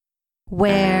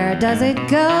Where does it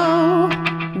go?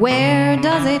 Where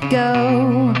does it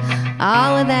go?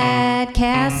 All of that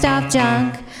cast off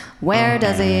junk, where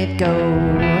does it go?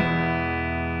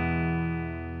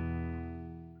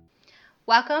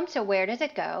 Welcome to Where Does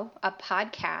It Go, a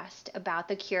podcast about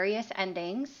the curious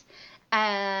endings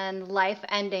and life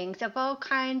endings of all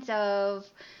kinds of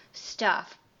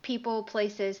stuff. People,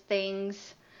 places,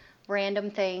 things,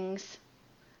 random things.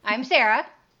 I'm Sarah.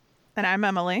 And I'm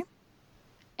Emily.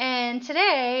 And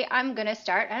today I'm going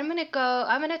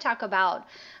to talk about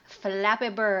Flappy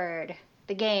Bird,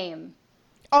 the game.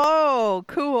 Oh,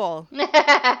 cool.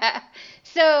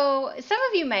 So some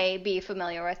of you may be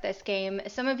familiar with this game.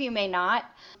 Some of you may not.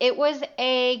 It was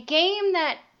a game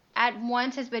that at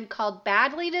once has been called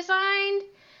badly designed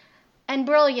and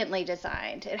brilliantly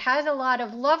designed. It has a lot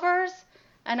of lovers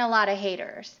and a lot of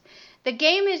haters. The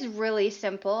game is really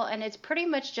simple, and it's pretty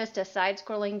much just a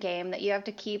side-scrolling game that you have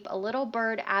to keep a little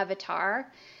bird avatar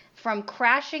from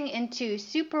crashing into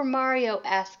Super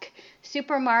Mario-like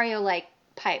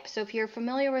pipes. So if you're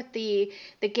familiar with the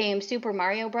game Super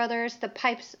Mario Brothers, the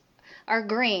pipes are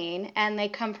green, and they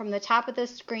come from the top of the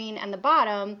screen and the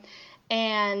bottom,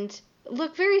 and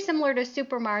look very similar to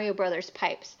Super Mario Brothers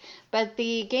pipes. But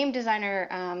the game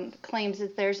designer claims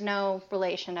that there's no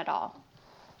relation at all.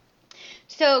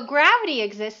 So gravity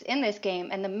exists in this game,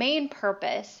 and the main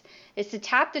purpose is to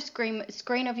tap the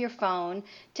screen of your phone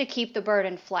to keep the bird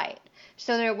in flight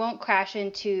so that it won't crash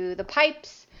into the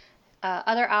pipes,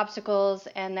 other obstacles,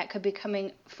 and that could be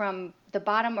coming from the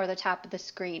bottom or the top of the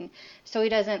screen, so he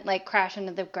doesn't crash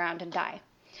into the ground and die.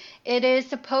 It is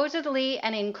supposedly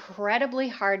an incredibly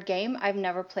hard game. I've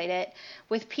never played it,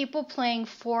 with people playing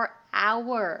for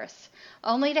hours,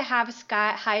 only to have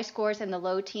high scores in the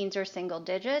low teens or single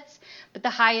digits, but the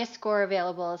highest score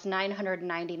available is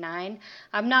 999.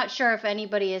 I'm not sure if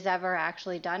anybody has ever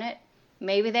actually done it.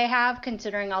 Maybe they have,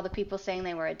 considering all the people saying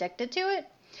they were addicted to it.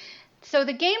 So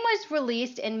the game was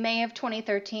released in May of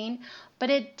 2013, but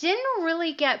it didn't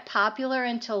really get popular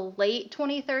until late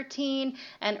 2013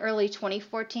 and early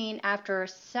 2014 after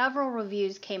several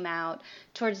reviews came out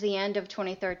towards the end of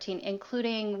 2013,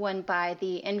 including one by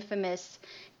the infamous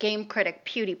game critic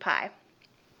PewDiePie.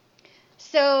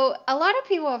 So a lot of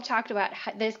people have talked about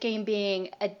this game being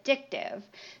addictive.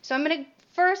 So I'm going to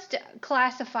first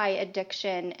classify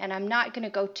addiction, and I'm not going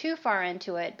to go too far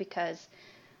into it because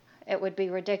it would be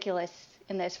ridiculous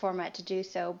in this format to do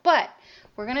so. But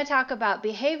we're going to talk about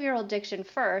behavioral addiction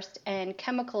first and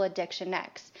chemical addiction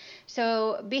next.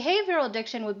 So behavioral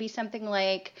addiction would be something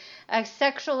like a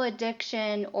sexual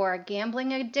addiction or a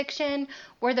gambling addiction,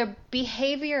 where the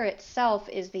behavior itself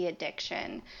is the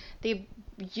addiction. The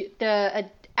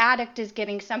addict is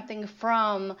getting something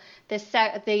from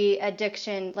the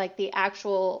addiction, like the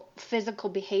actual physical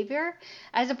behavior,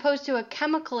 as opposed to a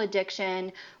chemical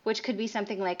addiction, which could be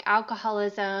something like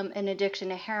alcoholism, an addiction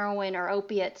to heroin or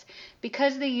opiates,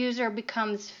 because the user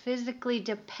becomes physically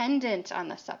dependent on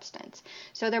the substance.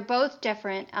 So they're both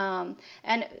different.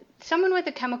 And someone with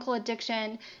a chemical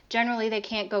addiction, generally they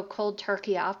can't go cold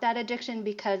turkey off that addiction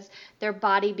because their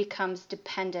body becomes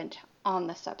dependent on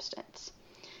the substance.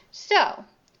 So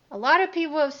a lot of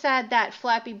people have said that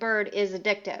Flappy Bird is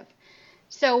addictive.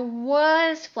 So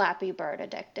was Flappy Bird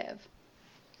addictive?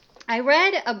 I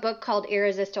read a book called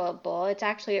Irresistible. It's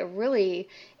actually a really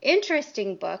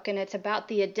interesting book, and it's about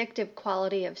the addictive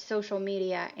quality of social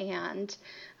media and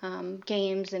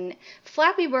games. And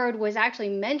Flappy Bird was actually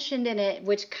mentioned in it,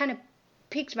 which kind of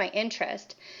piqued my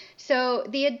interest. So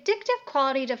the addictive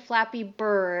quality to Flappy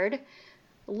Bird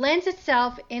lends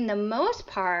itself, in the most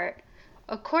part,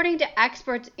 according to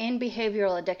experts in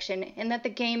behavioral addiction, in that the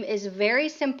game is very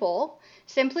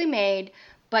simply made,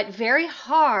 but very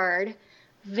hard,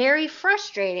 very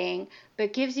frustrating,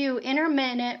 but gives you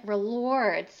intermittent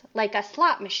rewards like a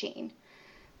slot machine.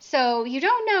 So you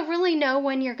don't really know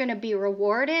when you're going to be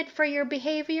rewarded for your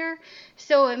behavior,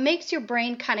 so it makes your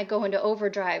brain kind of go into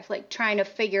overdrive, like trying to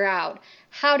figure out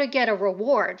how to get a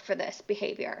reward for this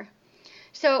behavior.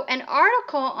 So an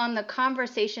article on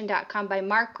theconversation.com by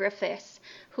Mark Griffiths,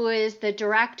 who is the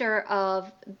director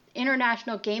of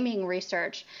international gaming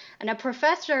research and a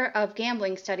professor of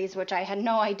gambling studies, which I had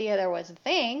no idea there was a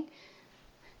thing,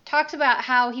 talks about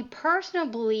how he personally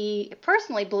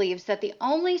believes that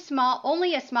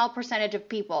only a small percentage of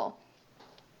people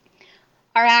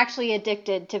are actually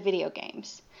addicted to video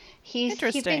games.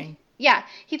 Interesting.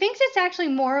 He thinks it's actually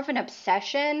more of an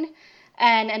obsession,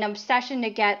 and an obsession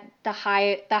to get the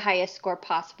highest score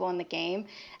possible in the game.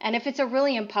 And if it's a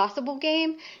really impossible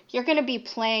game, you're going to be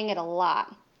playing it a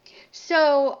lot.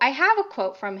 So I have a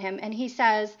quote from him, and he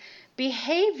says,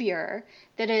 Behavior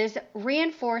that is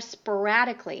reinforced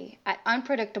sporadically at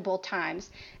unpredictable times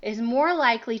is more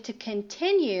likely to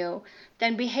continue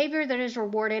than behavior that is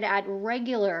rewarded at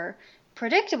regular,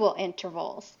 predictable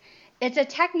intervals. It's a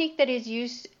technique that is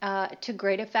used to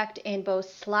great effect in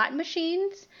both slot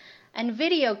machines and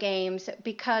video games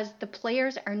because the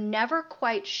players are never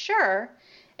quite sure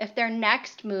if their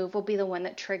next move will be the one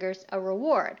that triggers a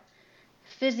reward.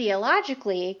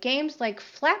 Physiologically, games like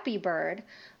Flappy Bird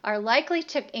are likely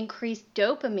to increase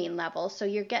dopamine levels, so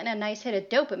you're getting a nice hit of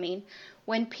dopamine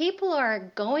when people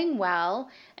are going well,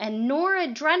 and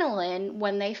noradrenaline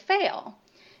when they fail.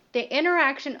 The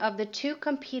interaction of the two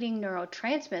competing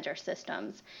neurotransmitter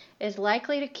systems is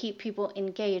likely to keep people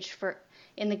engaged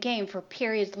in the game for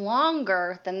periods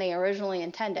longer than they originally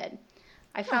intended.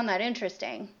 I found that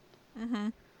interesting. Mm-hmm.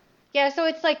 Yeah, so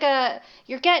it's like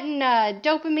you're getting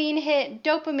dopamine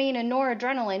and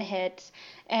noradrenaline hits,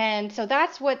 and so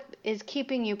that's what is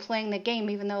keeping you playing the game,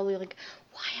 even though you're like,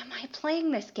 why am I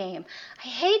playing this game? I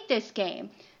hate this game.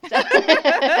 So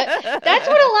that's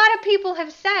what a lot of people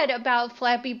have said about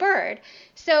Flappy Bird.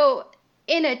 So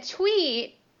in a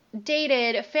tweet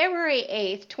dated February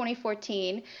 8th,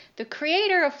 2014, the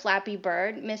creator of Flappy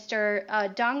Bird, Mr.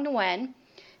 Dong Nguyen,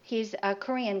 he's a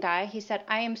Korean guy, he said,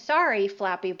 "I am sorry,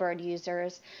 Flappy Bird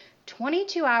users.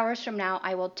 22 hours from now,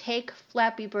 I will take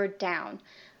Flappy Bird down.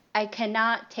 I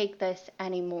cannot take this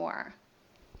anymore."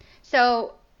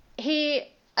 So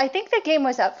I think the game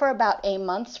was up for about 8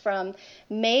 months from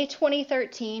May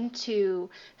 2013 to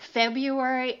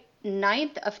February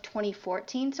 9th of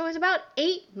 2014. So it was about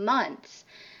 8 months.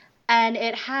 And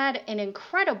it had an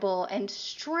incredible and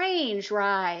strange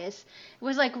rise. It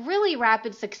was like really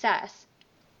rapid success.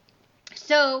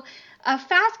 So a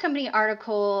Fast Company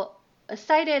article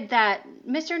cited that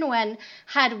Mr. Nguyen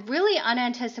had really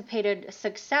unanticipated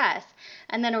success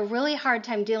and then a really hard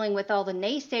time dealing with all the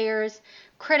naysayers,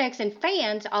 critics, and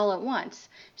fans all at once.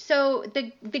 So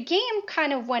the game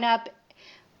kind of went up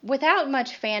without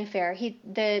much fanfare.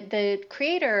 The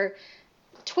creator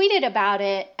tweeted about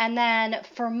it, and then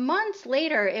for months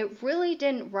later, it really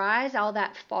didn't rise all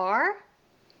that far.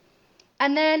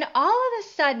 And then all of a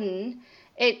sudden,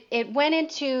 it went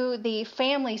into the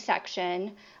family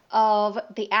section of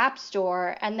the App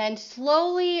Store and then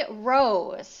slowly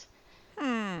rose.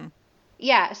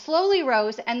 Yeah, slowly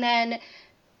rose. And then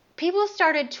people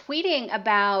started tweeting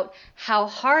about how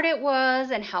hard it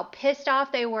was and how pissed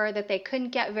off they were that they couldn't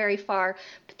get very far,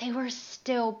 but they were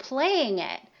still playing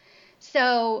it.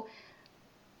 So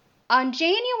on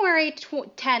January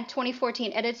 10th,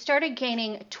 2014, it had started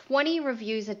gaining 20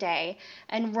 reviews a day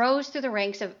and rose through the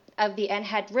ranks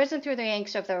had risen through the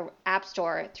ranks of the App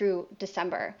Store through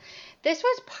December. This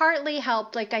was partly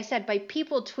helped, like I said, by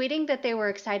people tweeting that they were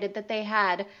excited that they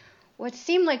had what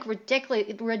seemed like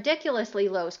ridiculously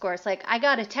low scores. Like, I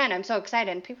got a 10, I'm so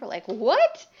excited. And people were like,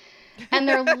 what? And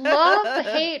their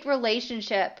love-hate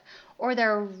relationship or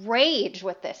their rage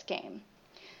with this game.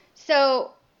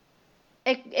 So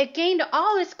it gained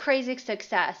all this crazy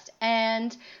success,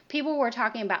 and people were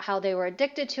talking about how they were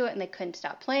addicted to it and they couldn't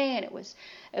stop playing it.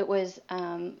 It was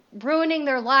ruining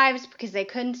their lives because they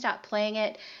couldn't stop playing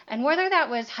it. And whether that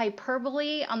was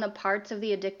hyperbole on the parts of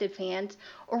the addicted fans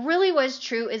or really was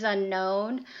true is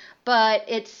unknown. But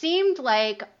it seemed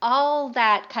like all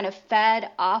that kind of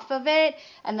fed off of it,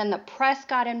 and then the press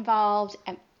got involved,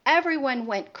 and everyone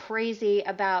went crazy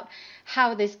about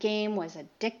how this game was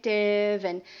addictive.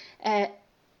 And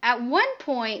at one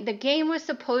point, the game was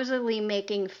supposedly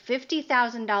making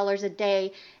 $50,000 a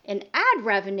day in ad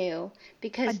revenue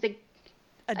because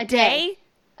a day.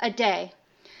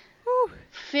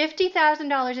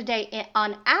 $50,000 a day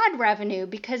on ad revenue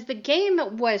because the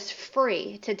game was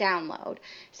free to download.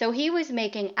 So he was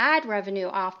making ad revenue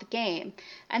off the game.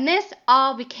 And this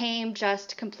all became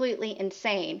just completely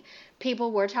insane.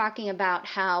 People were talking about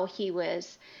how he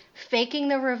was faking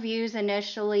the reviews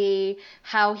initially,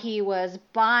 how he was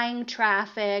buying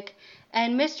traffic.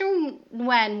 And Mr.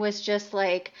 Nguyen was just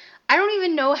like, I don't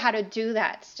even know how to do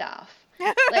that stuff.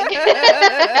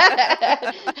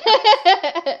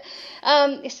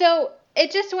 So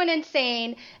it just went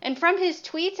insane. And from his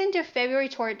tweets into February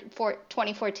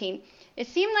 2014, it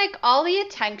seemed like all the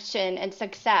attention and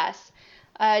success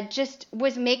just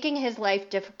was making his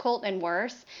life difficult and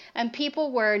worse. And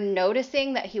people were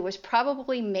noticing that he was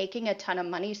probably making a ton of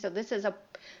money. So this is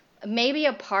maybe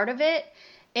a part of it.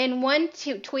 In one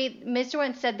tweet, Mr.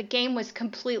 Nguyen said the game was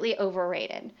completely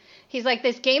overrated. He's like,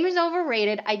 this game is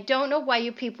overrated. I don't know why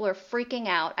you people are freaking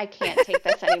out. I can't take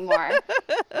this anymore.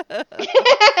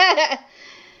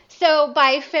 So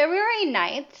by February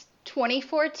 9th,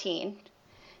 2014,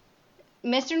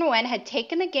 Mr. Nguyen had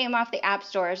taken the game off the app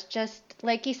stores just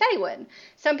like he said he would.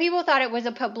 Some people thought it was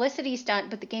a publicity stunt,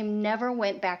 but the game never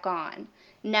went back on.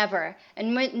 Never.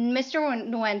 And Mr.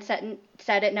 Nguyen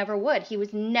said it never would. He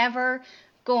was never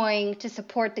going to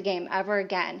support the game ever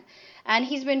again. And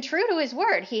he's been true to his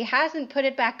word. He hasn't put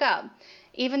it back up,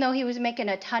 even though he was making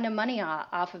a ton of money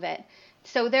off of it.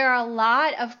 So there are a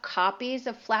lot of copies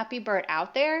of Flappy Bird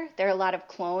out there. There are a lot of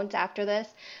clones after this.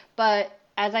 But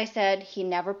as I said, he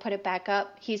never put it back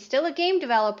up. He's still a game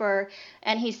developer,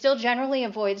 and he still generally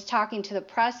avoids talking to the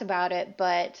press about it,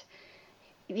 but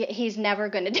he's never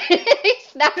going to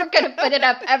he's never going to put it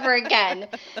up ever again.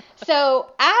 So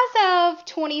as of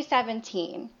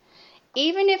 2017,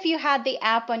 even if you had the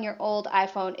app on your old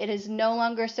iPhone, it is no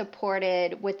longer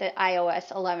supported with the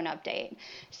iOS 11 update.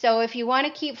 So if you want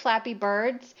to keep Flappy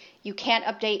Birds, you can't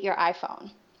update your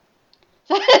iPhone.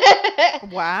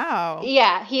 Wow.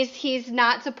 Yeah, he's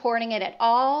not supporting it at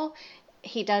all.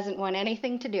 He doesn't want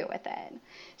anything to do with it.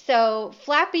 So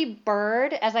Flappy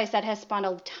Bird, as I said, has spawned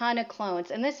a ton of clones.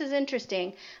 And this is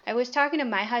interesting. I was talking to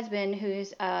my husband,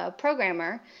 who's a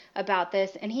programmer, about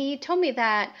this, and he told me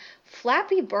that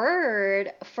Flappy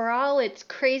Bird, for all its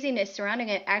craziness surrounding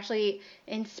it, actually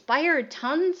inspired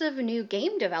tons of new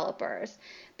game developers.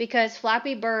 Because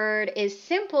Flappy Bird is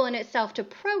simple in itself to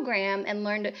program and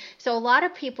learn to. So a lot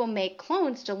of people make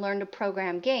clones to learn to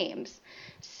program games.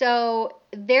 So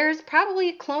there's probably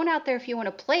a clone out there if you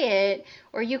want to play it,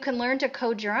 or you can learn to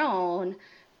code your own.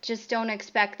 Just don't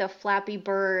expect the Flappy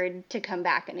Bird to come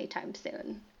back anytime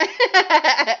soon.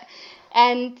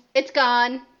 And it's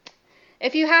gone.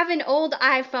 If you have an old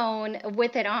iPhone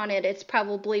with it on it, it's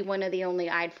probably one of the only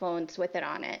iPhones with it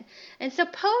on it. And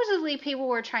supposedly people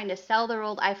were trying to sell their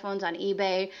old iPhones on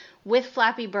eBay with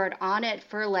Flappy Bird on it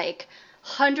for like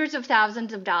hundreds of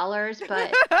thousands of dollars,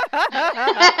 but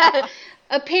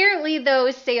apparently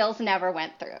those sales never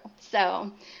went through.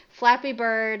 So Flappy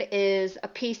Bird is a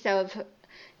piece of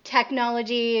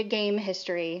technology game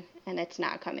history, and it's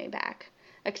not coming back.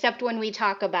 Except when we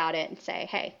talk about it and say,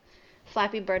 hey,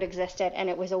 Flappy Bird existed and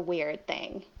it was a weird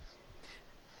thing.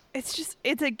 It's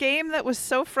a game that was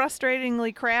so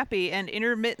frustratingly crappy and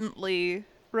intermittently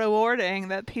rewarding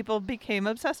that people became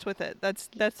obsessed with it. That's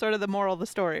sort of the moral of the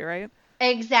story, right?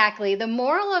 Exactly. The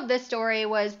moral of the story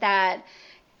was that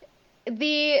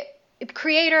the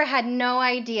creator had no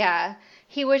idea.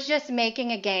 He was just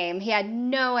making a game. He had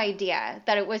no idea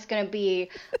that it was going to be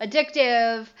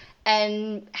addictive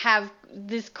and have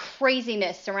this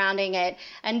craziness surrounding it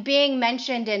and being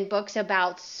mentioned in books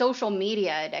about social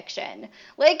media addiction.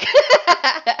 Like,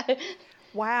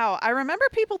 wow. I remember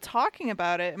people talking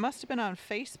about it. It must have been on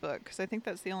Facebook because I think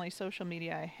that's the only social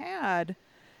media I had.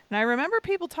 And I remember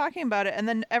people talking about it, and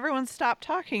then everyone stopped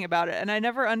talking about it. And I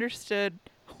never understood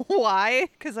why,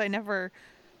 because I never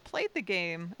played the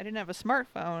game. I didn't have a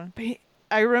smartphone. But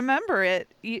I remember it,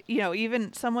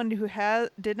 even someone who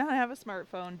did not have a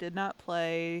smartphone, did not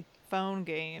play phone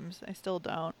games. I still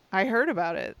don't. I heard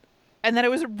about it. And then it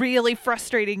was a really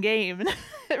frustrating game.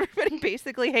 Everybody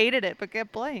basically hated it, but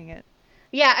kept playing it.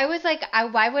 Yeah, I was like,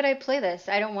 why would I play this?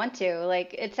 I don't want to.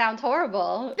 Like, it sounds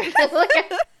horrible.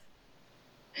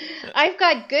 I've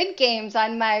got good games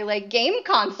on my, game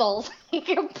consoles you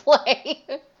can play.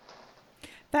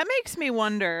 That makes me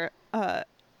wonder, have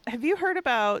you heard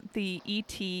about the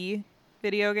E.T.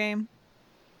 video game?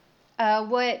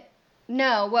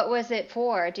 No, what was it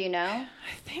for? Do you know?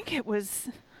 I think it was,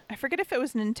 I forget if it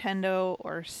was Nintendo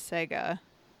or Sega.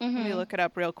 Mm-hmm. Let me look it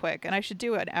up real quick. And I should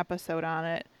do an episode on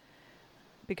it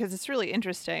because it's really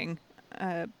interesting.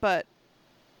 But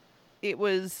it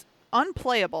was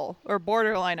unplayable or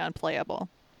borderline unplayable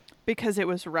because it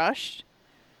was rushed.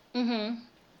 Mm-hmm.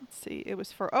 Let's see. It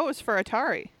was for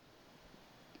Atari.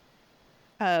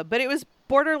 But it was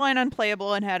borderline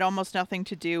unplayable and had almost nothing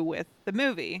to do with the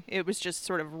movie. It was just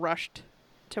sort of rushed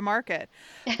to market.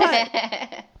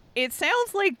 But it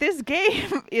sounds like this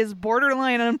game is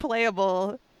borderline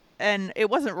unplayable, and it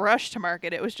wasn't rushed to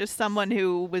market. It was just someone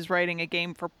who was writing a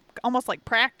game for almost like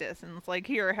practice, and it's like,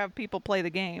 here, have people play the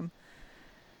game.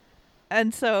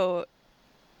 And so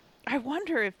I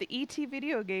wonder if the E.T.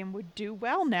 video game would do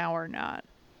well now or not.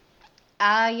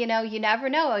 You never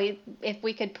know. If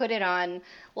we could put it on,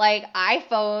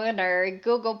 iPhone or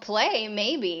Google Play,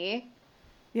 maybe.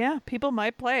 Yeah, people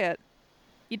might play it.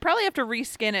 You'd probably have to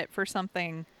reskin it for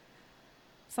something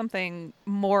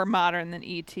more modern than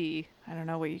E.T. I don't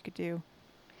know what you could do.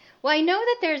 Well, I know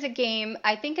that there's a game,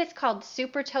 I think it's called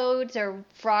Super Toads or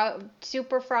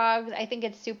Super Frogs. I think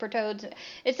it's Super Toads.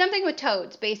 It's something with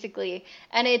toads, basically.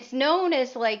 And it's known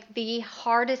as, the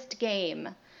hardest game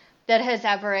that has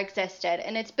ever existed.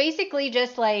 And it's basically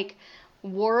just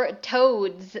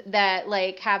toads that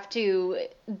like have to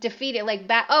defeat it, like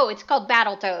it's called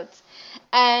Battle Toads.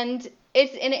 And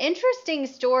it's an interesting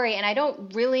story, and I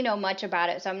don't really know much about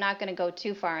it, so I'm not going to go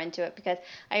too far into it because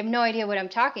I have no idea what I'm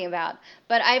talking about.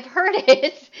 But I've heard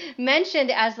it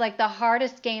mentioned as like the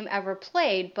hardest game ever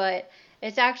played, but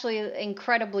it's actually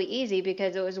incredibly easy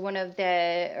because it was one of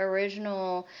the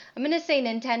original, I'm going to say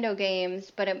Nintendo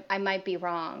games, but I might be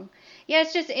wrong. Yeah,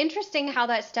 it's just interesting how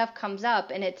that stuff comes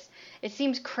up, and it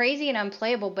seems crazy and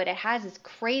unplayable, but it has this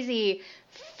crazy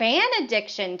fan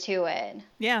addiction to it.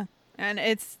 Yeah. And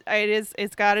it's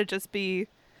got to just be,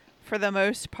 for the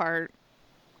most part,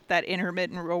 that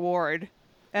intermittent reward,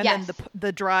 and Yes. then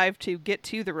the drive to get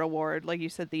to the reward, like you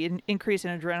said, the increase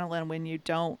in adrenaline when you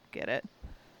don't get it.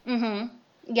 Mhm.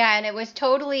 Yeah, and it was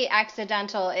totally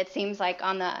accidental. It seems like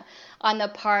on the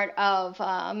part of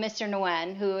Mr.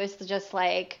 Nguyen, who is just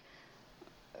like,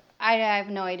 I have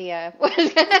no idea what's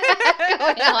going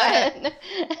on.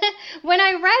 When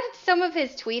I read some of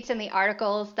his tweets in the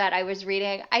articles that I was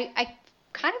reading, I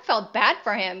kind of felt bad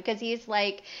for him because he's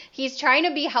trying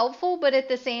to be helpful, but at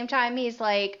the same time he's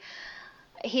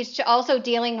also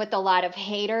dealing with a lot of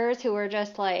haters who are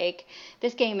just like,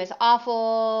 this game is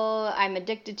awful, I'm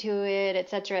addicted to it,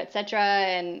 etc., etc.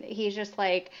 And he's just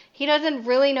like, he doesn't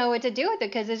really know what to do with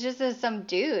it because it's just some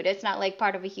dude. It's not like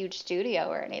part of a huge studio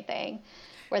or anything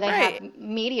where they have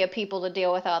media people to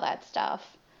deal with all that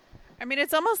stuff. I mean,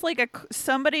 it's almost like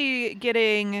somebody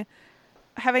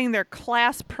having their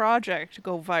class project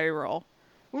go viral.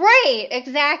 Right,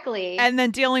 exactly. And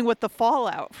then dealing with the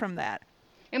fallout from that.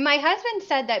 And my husband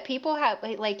said that people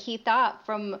he thought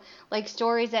from like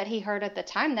stories that he heard at the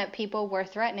time that people were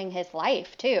threatening his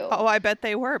life too. Oh, I bet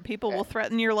they were. People will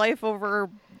threaten your life over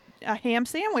a ham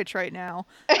sandwich right now.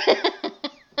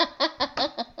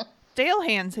 Stale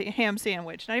ham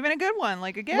sandwich, not even a good one,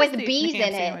 like a gas with station bees ham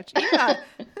in sandwich. it. Yeah.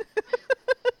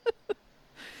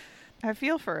 I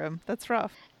feel for him. That's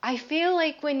rough. I feel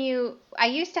like I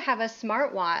used to have a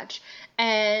smartwatch,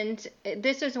 and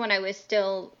this was when I was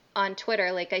still on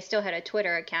Twitter. Like I still had a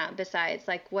Twitter account besides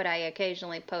like what I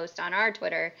occasionally post on our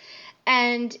Twitter,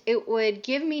 and it would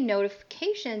give me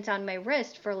notifications on my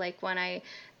wrist for like when I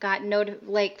got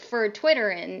like for Twitter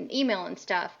and email and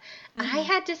stuff. Mm-hmm. I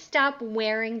had to stop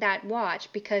wearing that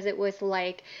watch because it was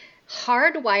like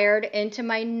hardwired into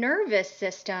my nervous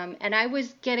system, and I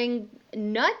was getting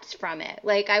nuts from it.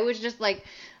 Like I was just like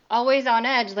always on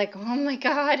edge, like, oh my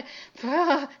God,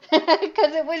 because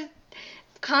it was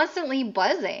constantly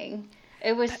buzzing.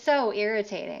 It was so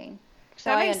irritating.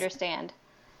 So I understand.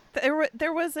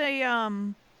 There was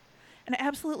an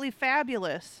absolutely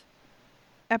fabulous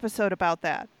episode about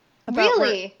that.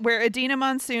 Really? Where Idina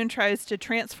Monsoon tries to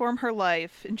transform her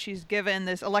life, and she's given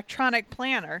this electronic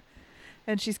planner,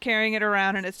 and she's carrying it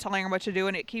around, and it's telling her what to do,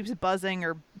 and it keeps buzzing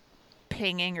or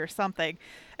pinging or something.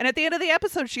 And at the end of the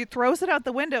episode, she throws it out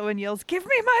the window and yells, "Give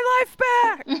me my life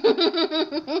back!"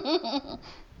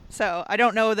 So I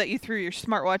don't know that you threw your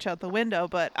smartwatch out the window,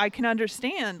 but I can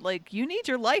understand, like, you need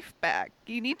your life back.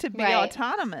 You need to be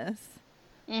autonomous.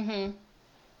 Mm-hmm.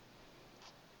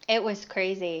 It was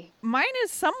crazy. Mine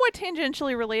is somewhat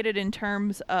tangentially related in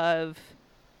terms of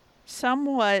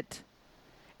human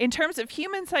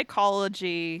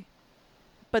psychology,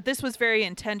 but this was very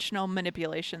intentional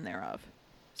manipulation thereof.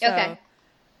 So, okay.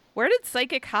 Where did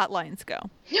psychic hotlines go?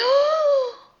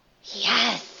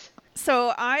 Yes.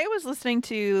 So I was listening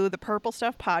to the Purple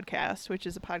Stuff podcast, which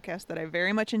is a podcast that I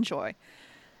very much enjoy.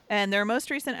 And their most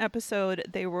recent episode,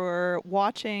 they were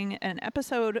watching an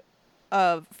episode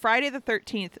of Friday the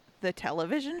 13th, the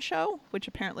television show, which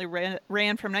apparently ran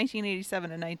from 1987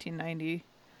 to 1990.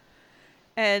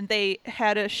 And they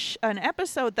had an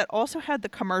episode that also had the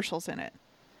commercials in it.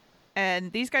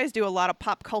 And these guys do a lot of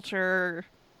pop culture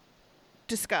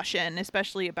discussion,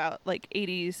 especially about like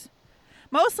 80s,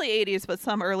 mostly 80s, but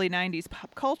some early 90s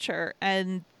pop culture.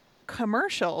 And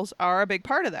commercials are a big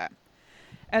part of that.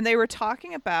 And they were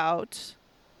talking about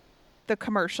the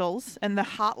commercials and the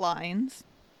hotlines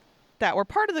that were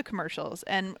part of the commercials.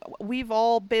 And we've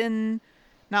all been,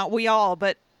 not we all,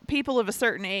 but people of a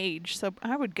certain age, so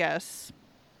I would guess,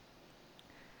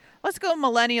 let's go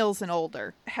millennials and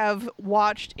older, have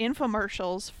watched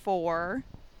infomercials for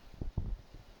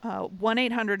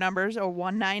 1-800 numbers or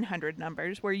 1-900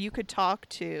 numbers where you could talk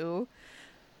to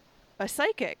a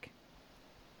psychic.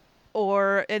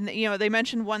 And they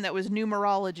mentioned one that was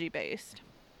numerology based.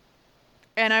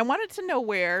 And I wanted to know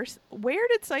where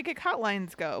did psychic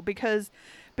hotlines go? Because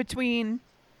between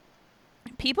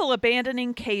people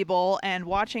abandoning cable and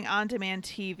watching on-demand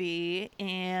TV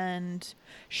and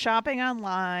shopping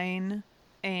online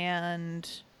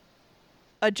and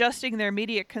adjusting their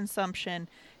media consumption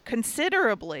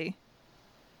considerably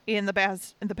in the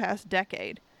past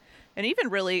decade, and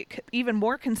even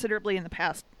more considerably in the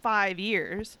past 5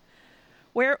 years.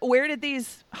 Where did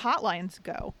these hotlines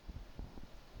go?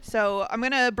 So I'm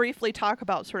going to briefly talk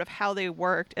about sort of how they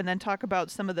worked, and then talk about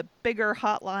some of the bigger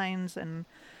hotlines and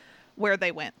where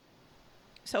they went.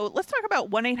 So let's talk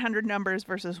about 1-800 numbers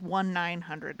versus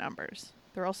 1-900 numbers.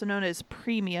 They're also known as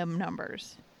premium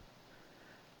numbers.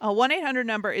 A 1-800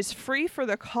 number is free for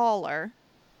the caller,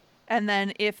 and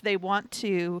then if the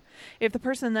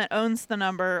person that owns the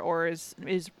number or is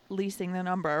leasing the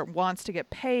number wants to get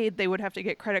paid, they would have to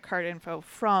get credit card info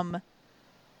from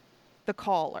the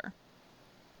caller.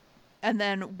 And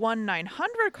then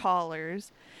 1-900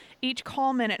 callers, each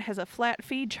call minute has a flat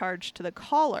fee charged to the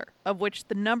caller, of which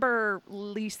the number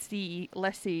lessee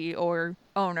or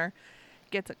owner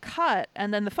gets a cut,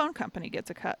 and then the phone company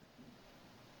gets a cut.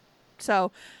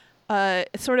 So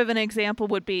sort of an example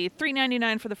would be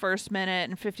 $3.99 for the first minute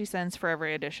and 50 cents for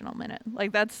every additional minute.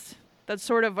 Like that's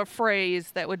sort of a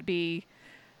phrase that would be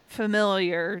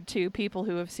familiar to people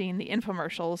who have seen the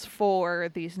infomercials for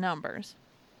these numbers.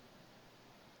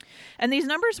 And these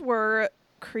numbers were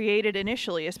created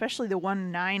initially, especially the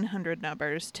 1-900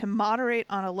 numbers, to moderate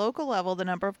on a local level the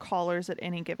number of callers at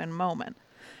any given moment.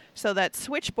 So that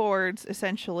switchboards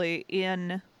essentially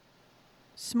in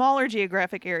smaller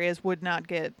geographic areas would not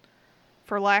get,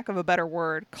 for lack of a better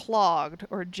word, clogged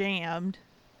or jammed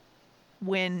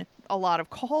when a lot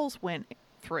of calls went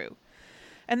through.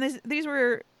 And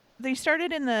they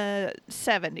started in the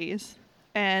 70s,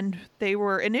 and they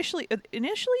were initially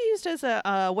used as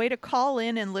a way to call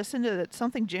in and listen to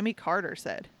something Jimmy Carter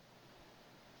said.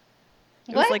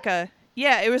 It was like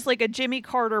a Jimmy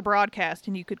Carter broadcast,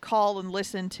 and you could call and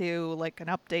listen to like an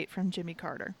update from Jimmy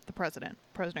Carter, the President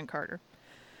Carter.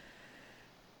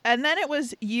 And then it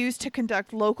was used to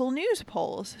conduct local news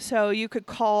polls. So you could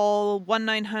call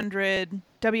 1-900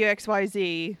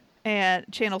 WXYZ and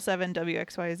Channel 7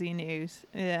 WXYZ News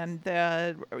and,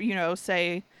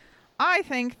 say, I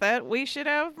think that we should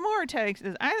have more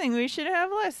taxes. I think we should have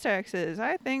less taxes.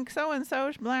 I think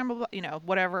so-and-so, blah, blah, blah,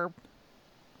 whatever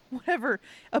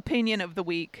opinion of the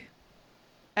week.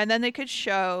 And then they could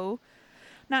show,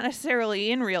 not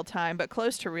necessarily in real time, but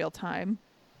close to real time,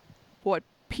 what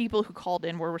people who called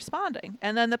in were responding.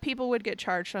 And then the people would get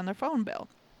charged on their phone bill.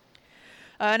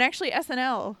 And actually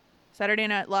SNL, Saturday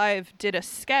Night Live, did a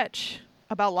sketch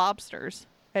about lobsters.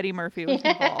 Eddie Murphy was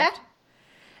involved.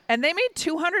 And they made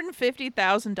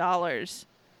 $250,000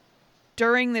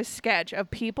 during this sketch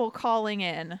of people calling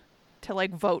in to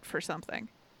like vote for something.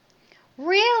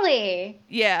 Really?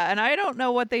 Yeah, and I don't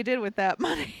know what they did with that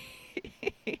money.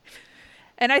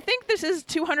 And I think this is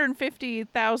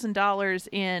 $250,000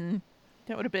 in,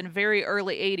 that would have been very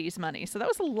early 80s money. So that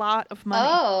was a lot of money.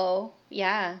 Oh,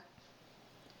 yeah.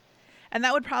 And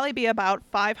that would probably be about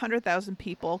 500,000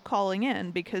 people calling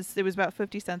in because it was about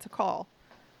 50 cents a call.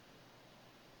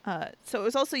 So it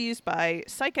was also used by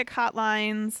psychic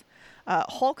hotlines.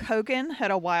 Hulk Hogan had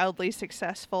a wildly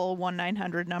successful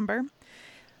 1-900 number.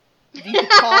 You could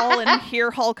call and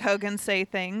hear Hulk Hogan say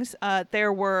things.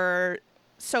 There were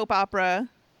soap opera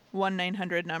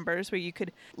 1-900 numbers where you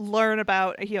could learn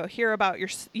about, hear about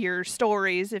your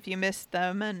stories if you missed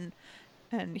them, and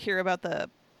hear about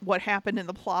what happened in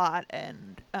the plot,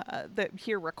 and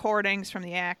hear recordings from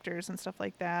the actors and stuff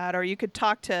like that. Or you could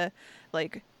talk to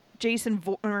like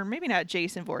or maybe not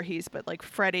Jason Voorhees, but like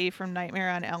Freddy from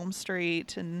Nightmare on Elm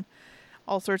Street, and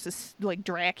all sorts of like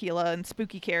Dracula and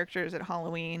spooky characters at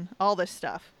Halloween, all this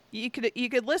stuff. You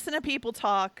could listen to people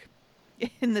talk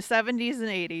in the 70s and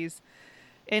 80s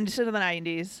into the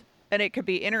 90s, and it could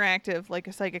be interactive like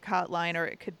a psychic hotline, or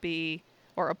it could be,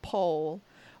 or a poll,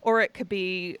 or it could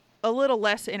be a little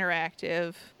less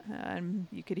interactive, and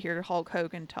you could hear Hulk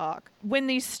Hogan talk. When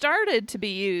these started to be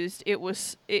used,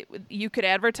 you could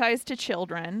advertise to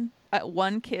children.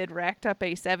 One kid racked up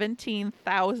a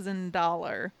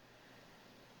 $17,000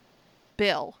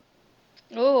 bill.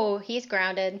 Oh, he's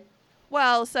grounded.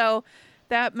 Well, so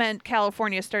that meant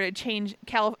California started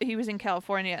he was in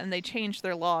California, and they changed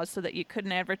their laws so that you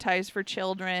couldn't advertise for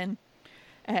children,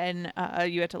 and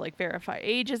you had to like verify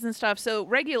ages and stuff. So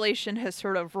regulation has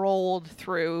sort of rolled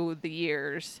through the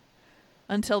years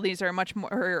until these are much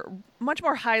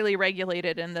more highly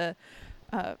regulated, and the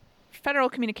Federal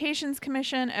Communications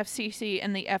Commission, FCC,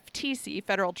 and the FTC,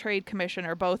 Federal Trade Commission,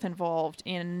 are both involved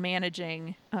in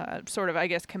managing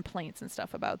complaints and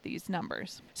stuff about these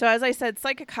numbers. So as I said,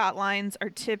 psychic hotlines were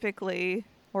typically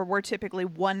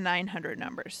 1-900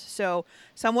 numbers. So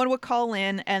someone would call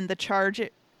in, and the charge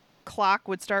clock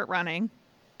would start running,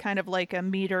 kind of like a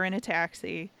meter in a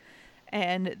taxi,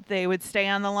 and they would stay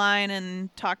on the line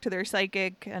and talk to their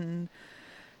psychic and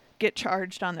get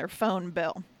charged on their phone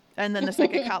bill. And then the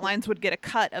psychic hotlines would get a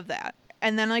cut of that.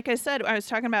 And then, like I said, I was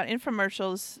talking about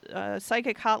infomercials.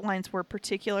 Psychic hotlines were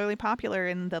particularly popular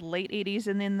in the late 80s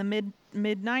and in the mid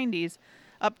 90s,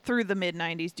 up through the mid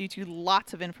 90s, due to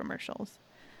lots of infomercials.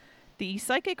 The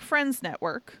Psychic Friends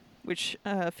Network, which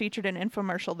featured an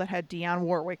infomercial that had Dionne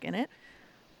Warwick in it,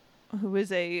 who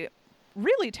is a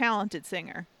really talented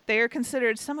singer. They are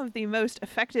considered some of the most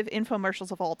effective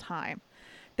infomercials of all time.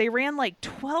 They ran like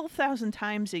 12,000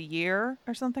 times a year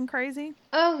or something crazy.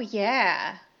 Oh,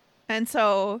 yeah. And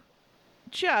so,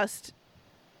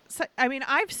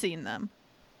 I've seen them.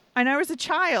 And I was a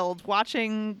child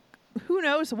watching who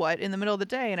knows what in the middle of the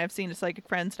day, and I've seen a Psychic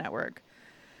Friends Network.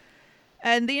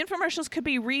 And the infomercials could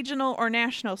be regional or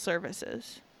national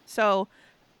services. So,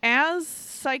 as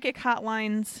psychic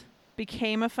hotlines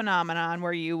became a phenomenon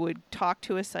where you would talk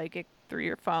to a psychic through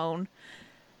your phone,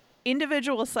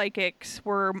 individual psychics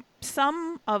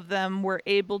some of them were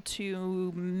able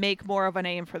to make more of a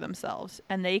name for themselves,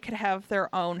 and they could have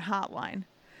their own hotline.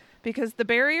 Because the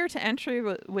barrier to entry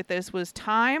with this was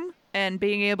time and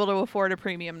being able to afford a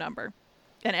premium number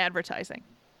and advertising.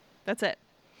 That's it.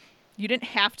 You didn't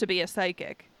have to be a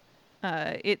psychic.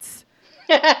 It's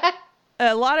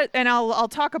a lot of, and I'll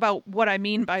talk about what I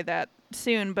mean by that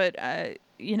soon, but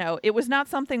it was not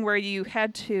something where you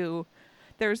had to,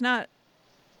 there's not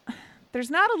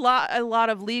a lot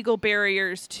of legal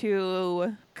barriers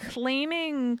to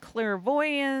claiming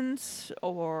clairvoyance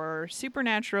or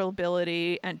supernatural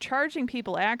ability and charging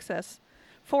people access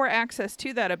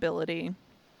to that ability.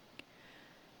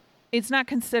 It's not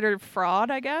considered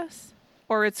fraud, I guess,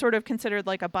 or it's sort of considered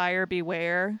like a buyer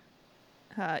beware.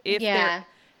 And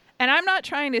I'm not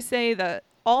trying to say that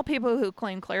all people who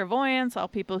claim clairvoyance, all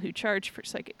people who charge for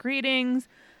psychic readings,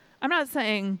 I'm not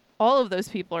saying all of those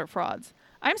people are frauds.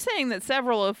 I'm saying that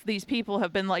several of these people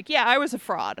have been like, yeah, I was a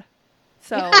fraud.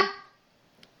 So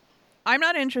I'm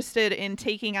not interested in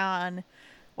taking on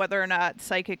whether or not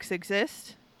psychics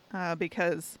exist,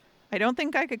 because I don't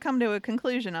think I could come to a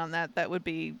conclusion on that would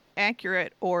be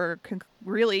accurate or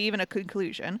really even a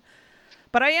conclusion.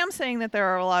 But I am saying that there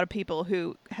are a lot of people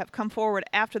who have come forward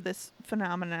after this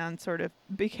phenomenon sort of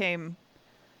became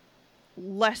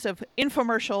less of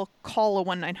infomercial call a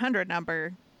 1-900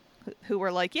 number, who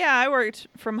were like, yeah, I worked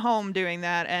from home doing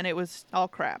that and it was all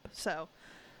crap. So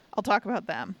I'll talk about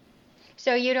them.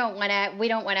 So we don't want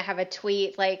to have a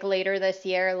tweet like later this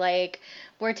year, like,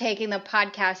 we're taking the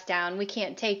podcast down. We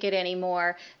can't take it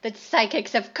anymore. The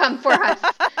psychics have come for us.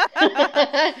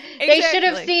 They should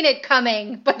have seen it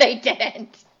coming, but they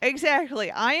didn't. Exactly.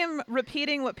 I am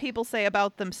repeating what people say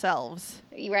about themselves.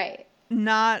 Right.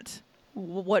 Not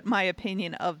what my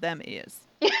opinion of them is.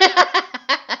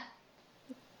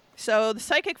 So the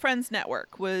Psychic Friends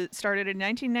Network was started in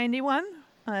 1991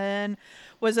 and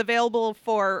was available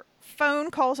for phone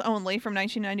calls only from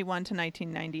 1991 to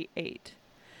 1998.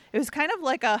 It was kind of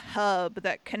like a hub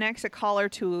that connects a caller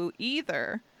to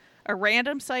either a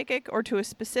random psychic or to a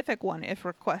specific one if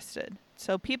requested.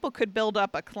 So people could build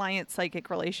up a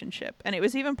client-psychic relationship. And it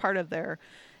was even part of their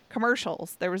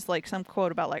commercials. There was like some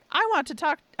quote about like, I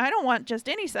don't want just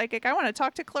any psychic, I want to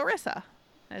talk to Clarissa.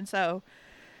 And so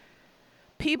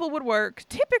people would work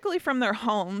typically from their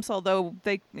homes, although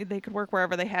they could work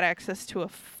wherever they had access to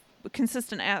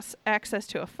consistent access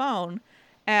to a phone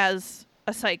as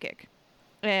a psychic.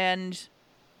 And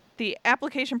the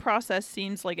application process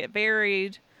seems like it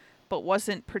varied, but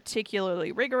wasn't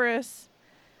particularly rigorous.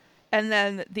 And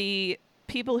then the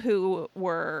people who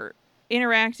were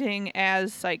interacting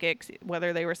as psychics,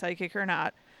 whether they were psychic or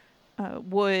not,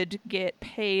 would get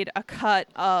paid a cut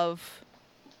of...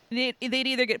 They'd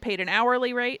either get paid an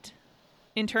hourly rate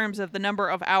in terms of the number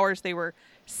of hours they were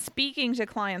speaking to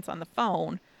clients on the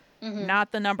phone,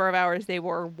 not the number of hours they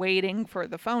were waiting for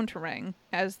the phone to ring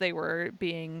as they were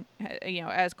being,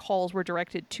 as calls were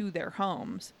directed to their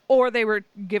homes, or they were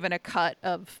given a cut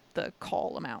of the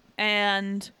call amount.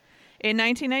 And in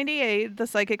 1998, the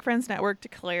Psychic Friends Network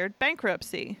declared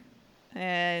bankruptcy,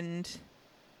 and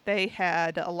they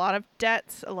had a lot of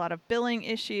debts, a lot of billing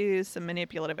issues, some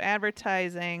manipulative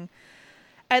advertising.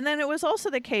 And then it was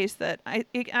also the case that I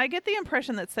get the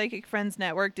impression that Psychic Friends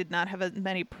Network did not have as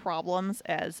many problems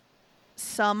as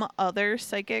some other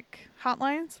psychic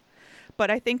hotlines. But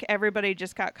I think everybody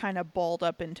just got kind of balled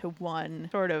up into one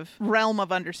sort of realm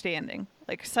of understanding.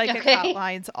 Like, psychic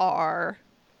hotlines are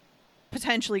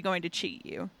potentially going to cheat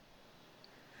you.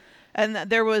 And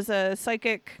there was a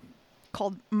psychic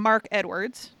called Mark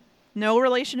Edwards. No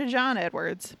relation to John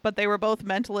Edwards, but they were both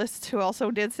mentalists who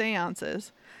also did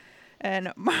seances.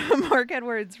 And Mark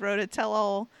Edwards wrote a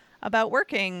tell-all about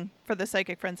working for the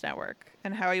Psychic Friends Network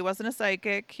and how he wasn't a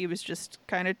psychic. He was just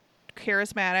kind of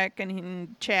charismatic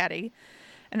and chatty,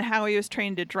 and how he was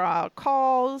trained to draw out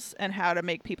calls and how to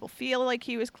make people feel like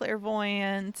he was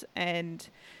clairvoyant. And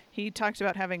he talked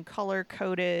about having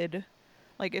color-coded,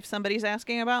 like if somebody's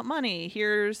asking about money,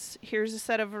 here's a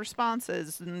set of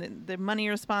responses, and the money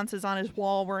responses on his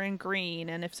wall were in green.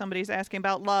 And if somebody's asking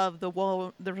about love,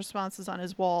 the responses on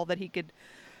his wall that he could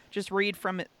just read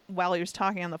from it while he was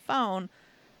talking on the phone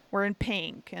were in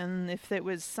pink. And if it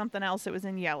was something else, it was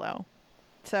in yellow.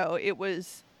 So it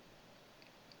was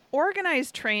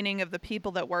organized training of the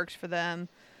people that worked for them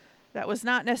that was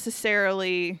not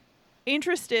necessarily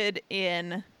interested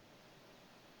in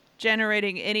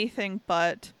generating anything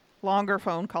but longer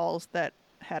phone calls that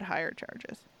had higher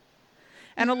charges.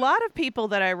 And a lot of people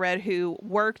that I read who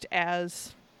worked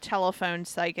as telephone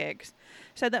psychics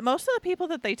said that most of the people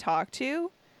that they talked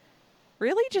to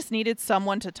really just needed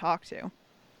someone to talk to.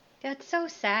 That's so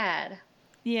sad.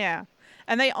 Yeah.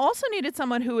 And they also needed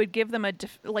someone who would give them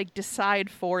decide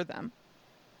for them.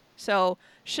 So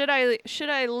should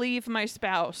I leave my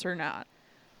spouse or not?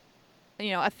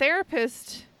 You know, a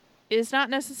therapist is not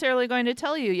necessarily going to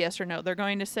tell you yes or no. They're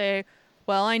going to say,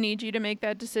 well, I need you to make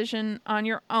that decision on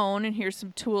your own, and here's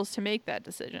some tools to make that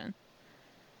decision.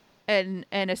 And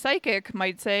a psychic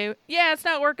might say, yeah, it's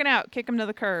not working out, kick him to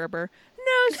the curb, or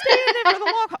no, stay in it for the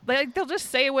long haul. They'll just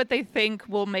say what they think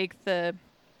will make the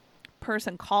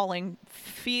person calling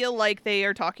feel like they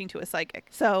are talking to a psychic.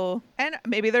 So, and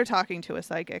maybe they're talking to a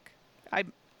psychic.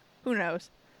 Who knows?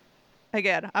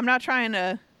 Again, I'm not trying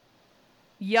to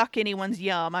yuck anyone's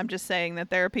yum. I'm just saying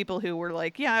that there are people who were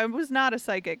like, yeah, I was not a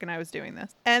psychic and I was doing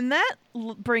this. And that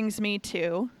brings me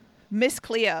to Miss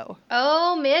Cleo.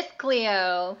 Oh, Miss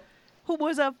Cleo. Who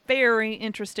was a very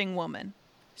interesting woman.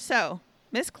 So,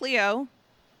 Miss Cleo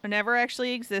never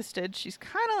actually existed. She's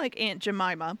kind of like Aunt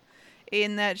Jemima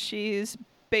in that she's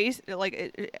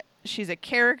she's a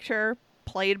character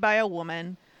played by a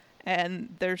woman,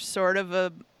 and there's sort of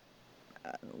a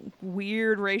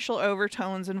weird racial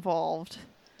overtones involved.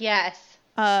 Yes.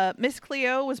 Miss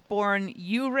Cleo was born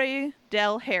Youre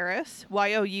Del Harris,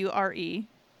 Youre.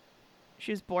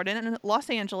 She was born in Los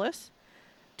Angeles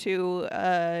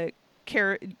to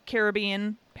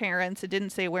Caribbean parents. It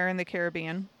didn't say where in the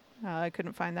Caribbean. I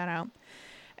couldn't find that out.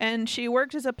 And she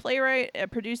worked as a playwright, a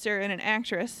producer, and an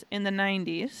actress in the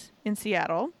 90s in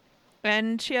Seattle.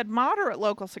 And she had moderate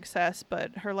local success,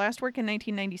 but her last work in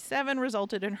 1997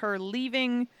 resulted in her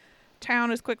leaving town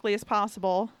as quickly as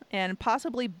possible and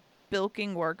possibly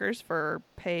bilking workers for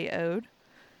pay owed.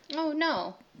 Oh,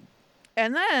 no.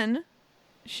 And then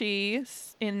she,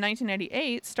 in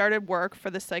 1998, started work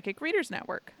for the Psychic Readers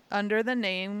Network under the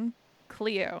name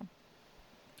Cleo.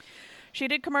 She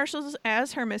did commercials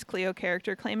as her Miss Cleo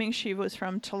character, claiming she was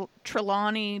from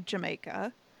Trelawney,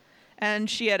 Jamaica. And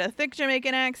she had a thick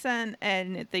Jamaican accent,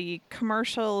 and the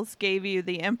commercials gave you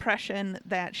the impression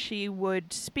that she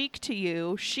would speak to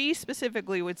you. She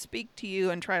specifically would speak to you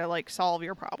and try to, solve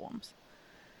your problems.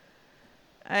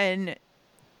 And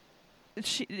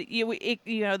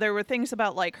there were things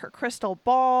about, her crystal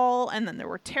ball, and then there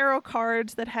were tarot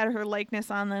cards that had her likeness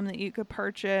on them that you could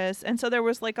purchase. And so there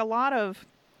was, a lot of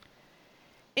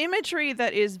imagery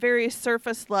that is very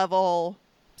surface level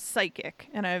psychic,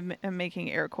 and I'm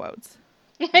making air quotes.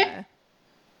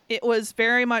 It was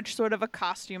very much sort of a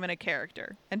costume and a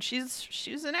character, and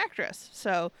she's an actress,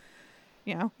 so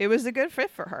it was a good fit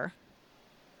for her.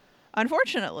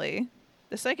 Unfortunately,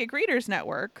 the Psychic Readers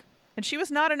Network, and she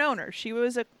was not an owner, she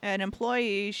was an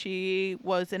employee, she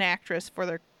was an actress for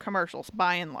their commercials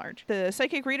by and large. The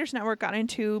Psychic Readers Network got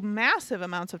into massive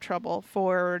amounts of trouble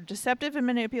for deceptive and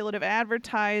manipulative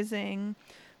advertising.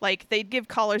 They'd give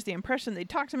callers the impression they'd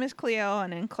talk to Miss Cleo,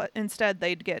 and instead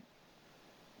they'd get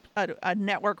a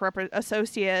network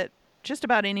associate, just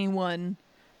about anyone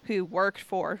who worked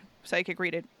for Psychic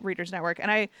Readers Network. And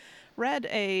I read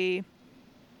it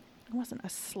wasn't a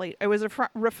Slate, it was a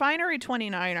Refinery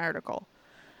 29 article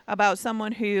about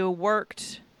someone who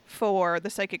worked for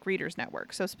the Psychic Readers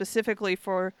Network, so specifically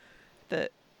for the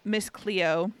Miss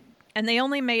Cleo. And they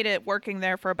only made it working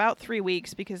there for about 3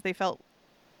 weeks because they felt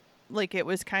like it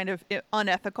was kind of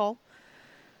unethical,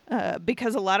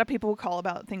 because a lot of people call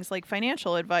about things like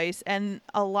financial advice, and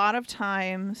a lot of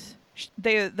times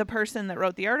the person that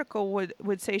wrote the article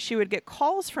would say she would get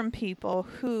calls from people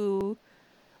who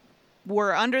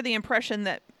were under the impression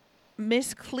that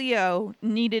Miss Cleo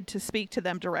needed to speak to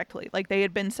them directly. They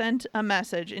had been sent a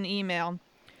message, an email,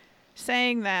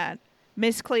 saying that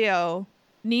Miss Cleo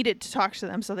needed to talk to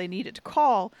them, so they needed to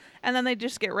call, and then they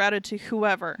just get routed to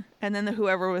whoever, and then the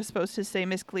whoever was supposed to say,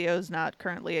 Miss Cleo's not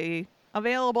currently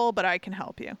available, but I can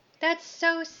help you. That's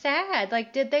so sad.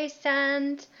 Like, did they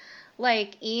send,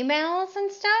 like, emails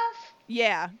and stuff?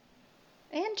 Yeah.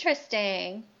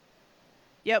 Interesting.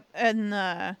 Yep,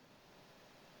 and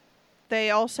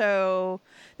they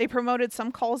promoted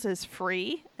some calls as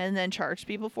free and then charged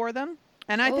people for them.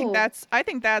 And I think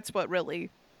that's what really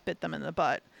bit them in the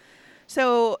butt.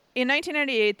 So in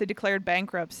 1998, they declared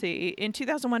bankruptcy. In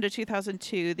 2001 to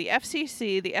 2002, the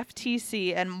FCC, the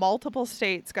FTC, and multiple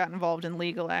states got involved in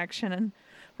legal action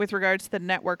with regards to the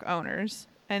network owners.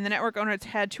 And the network owners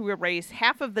had to erase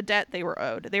half of the debt they were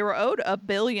owed. They were owed $1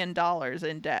 billion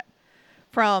in debt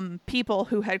from people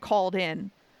who had called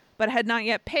in, but had not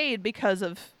yet paid because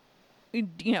of,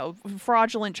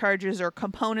 fraudulent charges or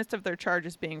components of their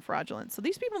charges being fraudulent. So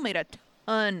these people made a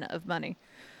ton of money.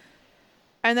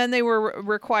 And then they were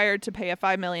required to pay a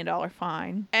 $5 million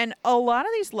fine. And a lot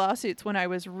of these lawsuits, when I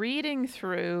was reading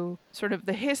through sort of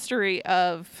the history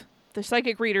of the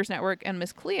Psychic Readers Network and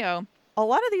Miss Cleo, a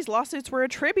lot of these lawsuits were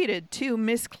attributed to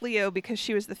Miss Cleo because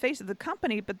she was the face of the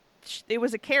company, but it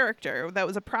was a character that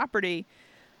was a property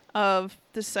of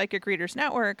the Psychic Readers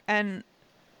Network. And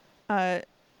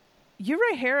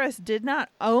Uri Harris did not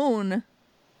own...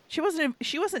 She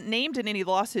wasn't named in any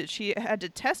lawsuits. She had to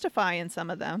testify in some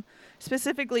of them,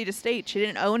 specifically to state she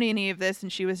didn't own any of this and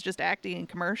she was just acting in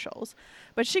commercials.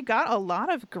 But she got a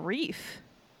lot of grief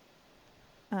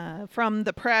from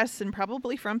the press and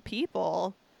probably from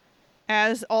people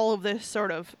as all of this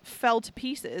sort of fell to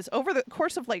pieces over the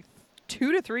course of like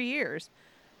 2 to 3 years.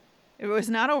 It was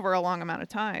not over a long amount of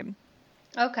time.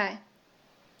 Okay.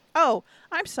 Oh,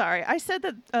 I'm sorry. I said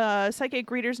that Psychic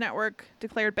Readers Network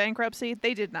declared bankruptcy.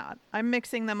 They did not. I'm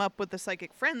mixing them up with the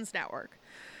Psychic Friends Network.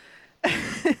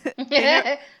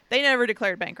 They never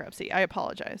declared bankruptcy. I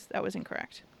apologize. That was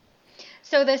incorrect.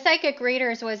 So the Psychic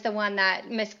Readers was the one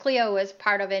that Miss Cleo was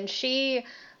part of, and she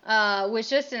was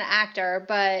just an actor,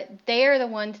 but they are the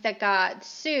ones that got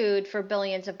sued for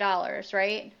billions of dollars,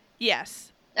 right?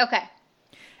 Yes. Okay.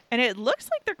 And it looks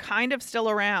like they're kind of still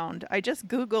around. I just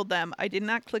Googled them. I did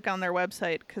not click on their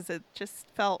website because it just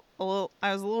felt a little...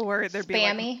 I was a little worried there'd be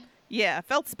spammy? Yeah, it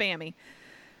felt spammy.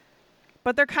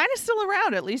 But they're kind of still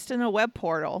around, at least in a web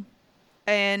portal.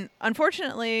 And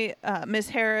unfortunately, Miss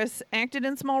Harris acted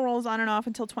in small roles on and off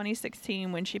until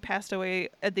 2016 when she passed away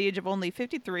at the age of only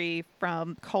 53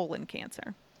 from colon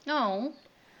cancer. Oh.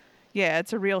 Yeah,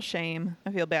 it's a real shame.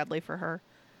 I feel badly for her.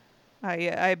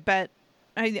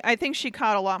 I think she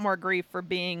caught a lot more grief for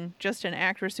being just an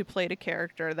actress who played a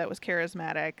character that was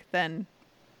charismatic than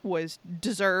was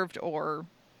deserved or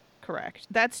correct.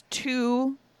 That's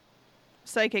 2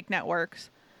 psychic networks.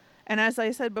 And as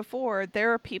I said before,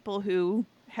 there are people who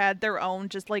had their own,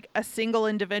 just like a single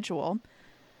individual,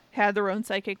 had their own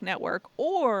psychic network,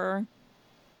 or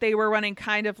they were running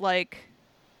kind of like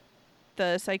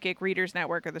the Psychic Readers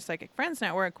Network or the Psychic Friends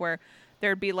Network, where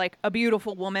there'd be like a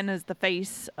beautiful woman as the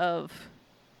face of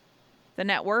the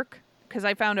network, because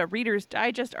I found a Reader's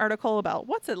Digest article about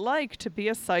what's it like to be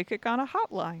a psychic on a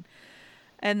hotline.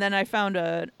 And then I found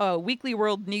a Weekly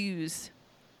World News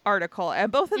article,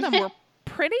 and both of them were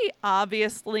pretty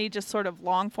obviously just sort of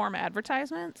long-form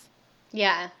advertisements.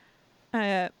 Yeah.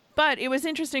 But it was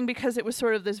interesting because it was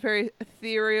sort of this very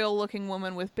ethereal-looking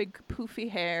woman with big poofy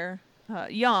hair,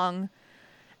 young,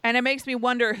 and it makes me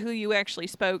wonder who you actually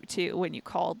spoke to when you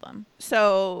called them.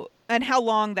 So, and how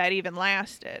long that even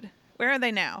lasted. Where are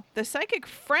they now? The Psychic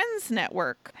Friends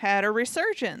Network had a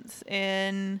resurgence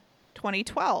in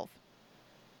 2012.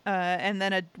 And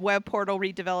then a web portal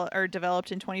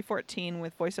developed in 2014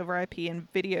 with voice over IP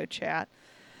and video chat.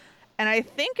 And I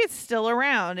think it's still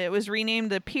around. It was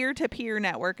renamed the Peer-to-Peer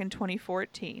Network in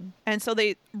 2014. And so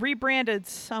they rebranded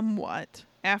somewhat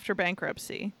after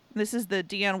bankruptcy. This is the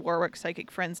Dionne Warwick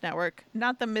Psychic Friends Network,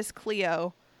 not the Miss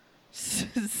Cleo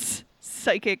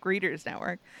Psychic Readers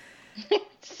Network.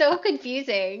 So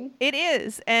confusing. It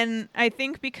is. And I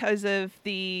think because of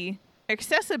the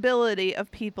accessibility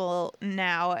of people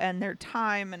now and their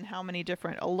time and how many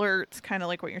different alerts, kind of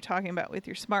like what you're talking about with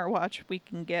your smartwatch, we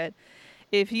can get.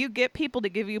 If you get people to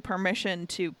give you permission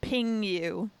to ping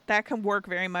you, that can work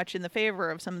very much in the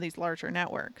favor of some of these larger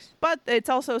networks. But it's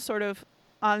also sort of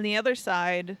on the other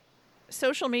side,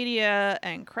 social media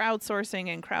and crowdsourcing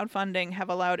and crowdfunding have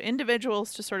allowed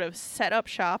individuals to sort of set up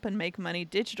shop and make money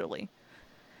digitally.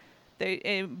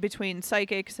 Between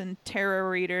psychics and tarot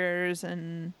readers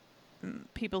and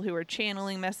people who are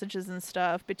channeling messages and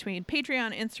stuff, between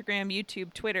Patreon, Instagram,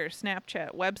 YouTube, Twitter,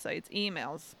 Snapchat, websites,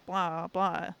 emails, blah,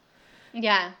 blah.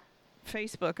 Yeah.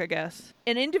 Facebook, I guess,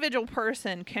 an individual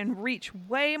person can reach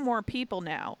way more people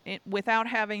now without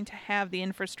having to have the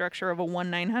infrastructure of a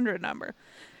 1-900 number.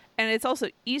 And it's also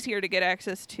easier to get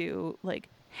access to, like,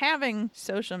 having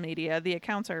social media. The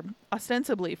accounts are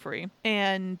ostensibly free,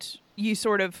 and you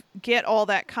sort of get all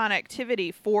that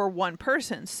connectivity for one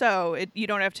person. So you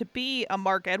don't have to be a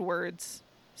Mark Edwards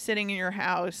sitting in your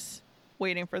house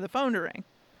waiting for the phone to ring.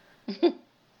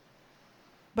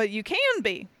 But you can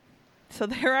be. So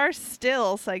there are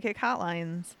still psychic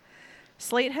hotlines.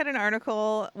 Slate had an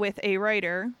article with a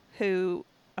writer who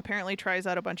apparently tries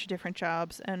out a bunch of different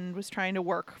jobs and was trying to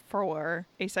work for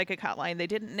a psychic hotline. They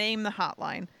didn't name the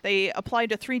hotline. They applied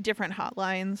to 3 different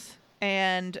hotlines,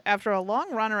 and after a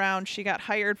long run around, she got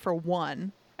hired for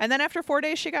one. And then after 4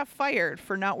 days, she got fired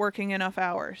for not working enough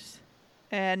hours,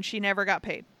 and she never got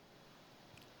paid.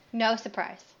 No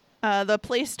surprise. The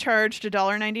place charged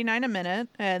 $1.99 a minute,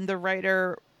 and the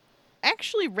writer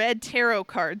actually read tarot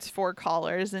cards for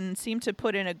callers and seemed to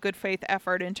put in a good faith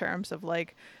effort in terms of,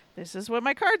 like, this is what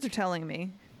my cards are telling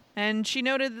me. And she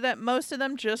noted that most of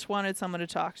them just wanted someone to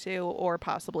talk to or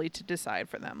possibly to decide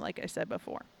for them, like I said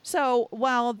before. So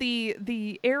while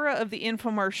the era of the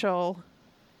infomercial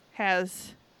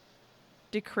has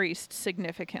decreased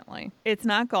significantly, it's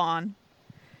not gone.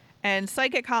 And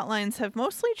psychic hotlines have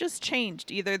mostly just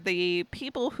changed. Either the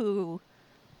people who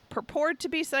purport to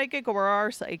be psychic or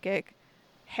are psychic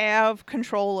have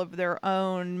control of their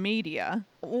own media,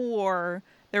 or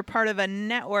they're part of a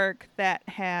network that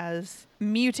has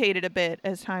mutated a bit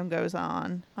as time goes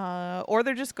on, or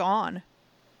they're just gone.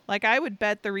 Like, I would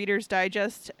bet the Reader's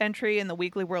Digest entry and the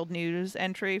Weekly World News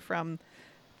entry from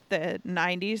the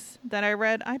 90s that I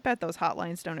read, I bet those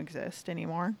hotlines don't exist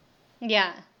anymore.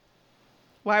 Yeah.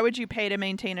 Why would you pay to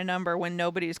maintain a number when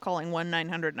nobody's calling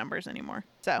 1-900 numbers anymore?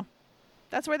 So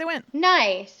that's where they went.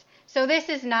 Nice. So this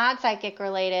is not psychic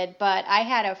related, but I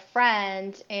had a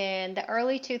friend in the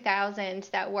early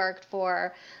 2000s that worked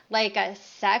for, like, a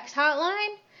sex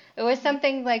hotline. It was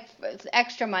something like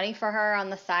extra money for her on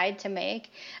the side to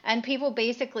make. And people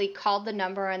basically called the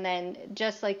number, and then,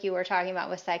 just like you were talking about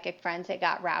with psychic friends, it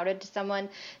got routed to someone.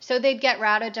 So they'd get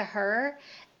routed to her.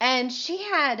 And she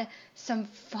had some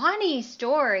funny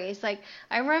stories. Like,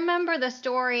 I remember the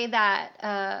story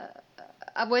that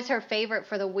was her favorite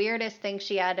for the weirdest thing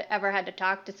she had ever had to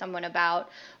talk to someone about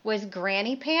was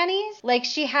granny panties. Like,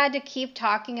 she had to keep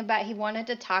talking about, he wanted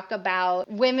to talk about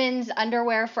women's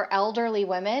underwear for elderly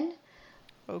women.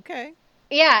 Okay.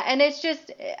 Yeah, and it's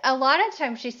just, a lot of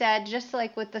times she said, just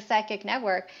like with the psychic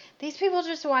network, these people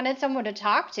just wanted someone to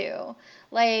talk to.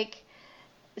 Like,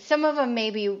 some of them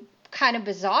may be kind of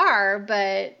bizarre,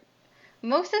 but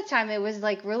most of the time it was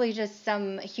like really just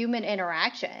some human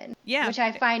interaction. Yeah. Which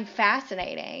I find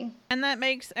fascinating. And that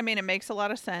makes, I mean, it makes a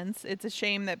lot of sense. It's a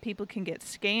shame that people can get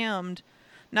scammed.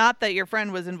 Not that your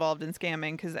friend was involved in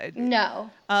scamming, because no.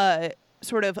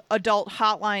 Sort of adult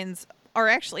hotlines are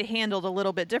actually handled a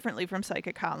little bit differently from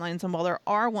psychic hotlines. And while there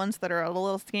are ones that are a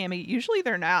little scammy, usually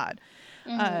they're not.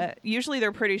 Mm-hmm. Usually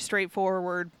they're pretty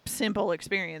straightforward, simple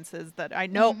experiences that I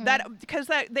know that because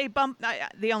they bump.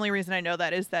 The only reason I know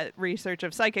that is that research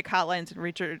of psychic hotlines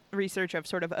and research of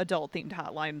sort of adult themed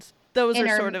hotlines. Those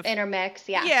are sort of intermix.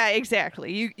 Yeah. Yeah,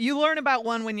 exactly. You learn about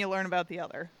one when you learn about the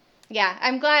other. Yeah,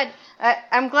 I'm glad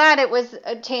it was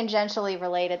tangentially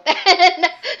related then.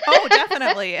 Oh,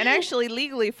 definitely. And actually,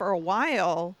 legally for a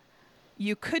while,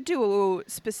 you could do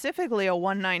specifically a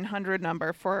 1-900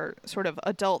 number for sort of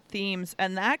adult themes,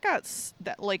 and that got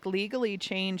legally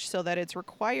changed so that it's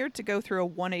required to go through a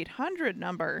 1-800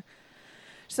 number,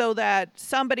 so that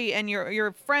somebody, and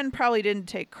your friend probably didn't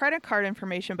take credit card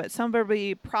information, but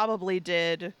somebody probably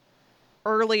did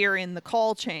earlier in the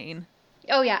call chain.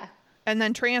 Oh yeah. And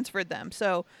then transferred them.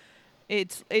 So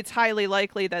it's highly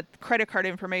likely that credit card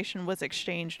information was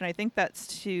exchanged, and I think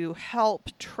that's to help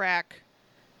track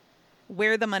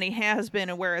where the money has been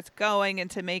and where it's going, and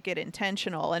to make it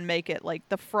intentional and make it like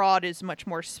the fraud is much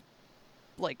more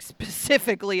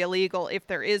specifically illegal if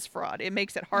there is fraud. It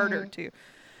makes it harder to,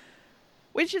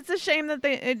 which is a shame that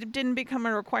it didn't become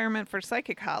a requirement for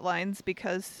psychic hotlines,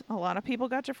 because a lot of people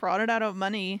got defrauded out of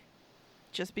money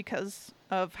just because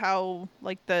of how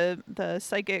like the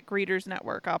psychic readers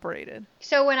network operated.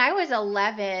 So when I was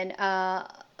 11,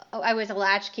 I was a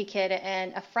latchkey kid,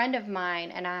 and a friend of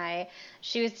mine and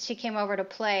she came over to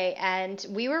play, and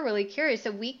we were really curious.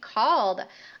 So we called,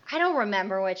 I don't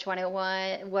remember which one it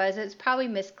was. It's probably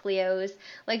Miss Cleo's.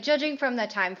 Like, judging from the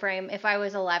time frame, if I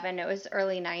was 11, it was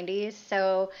early 90s.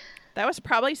 So That was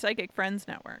probably Psychic Friends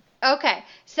Network. Okay.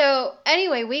 So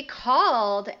anyway, we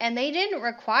called and they didn't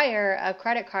require a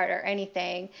credit card or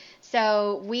anything.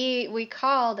 So we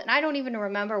called and I don't even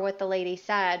remember what the lady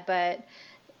said, but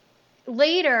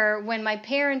later when my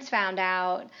parents found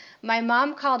out, my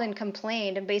mom called and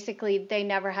complained and basically they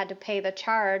never had to pay the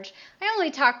charge. I only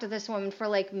talked to this woman for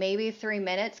like maybe 3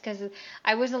 minutes because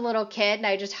I was a little kid and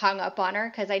I just hung up on her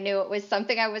because I knew it was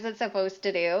something I wasn't supposed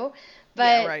to do.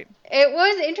 But Yeah, right. it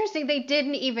was interesting. They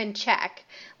didn't even check.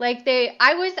 Like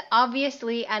I was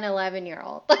obviously an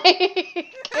 11-year-old.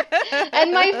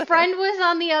 And my friend was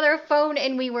on the other phone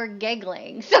and we were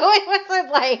giggling. So it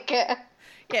wasn't like...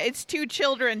 Yeah, it's two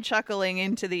children chuckling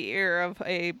into the ear of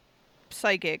a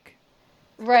psychic.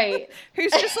 Right.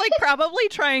 Who's just like probably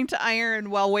trying to iron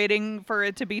while waiting for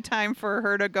it to be time for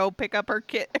her to go pick up her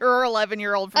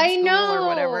 11-year-old from school or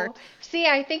whatever. See,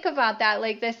 I think about that,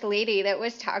 like this lady that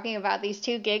was talking about these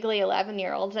two giggly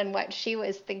 11-year-olds and what she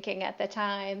was thinking at the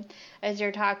time as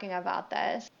you're talking about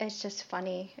this. It's just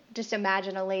funny. Just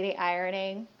imagine a lady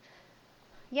ironing.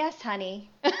 Yes, honey.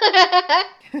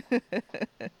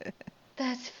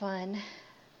 That's fun.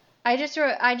 I just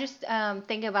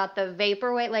think about the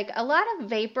vaporwave. Like a lot of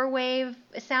vaporwave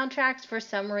soundtracks, for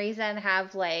some reason,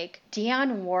 have like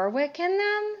Dionne Warwick in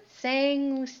them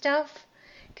saying stuff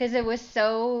because it was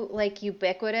so like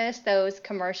ubiquitous. Those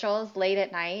commercials late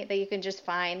at night that you can just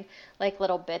find like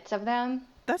little bits of them.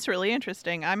 That's really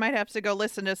interesting. I might have to go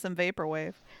listen to some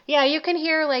vaporwave. Yeah, you can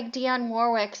hear like Dionne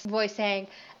Warwick's voice saying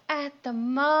 "at the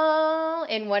mall"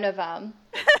 in one of them.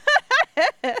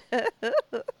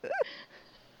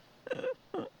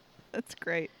 That's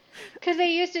great. Because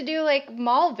they used to do like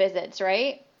mall visits,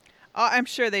 right? Oh, I'm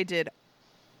sure they did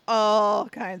all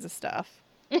kinds of stuff.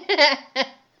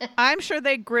 I'm sure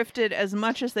they grifted as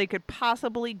much as they could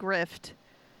possibly grift.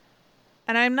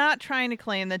 And I'm not trying to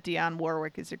claim that Dionne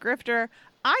Warwick is a grifter.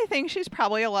 I think she's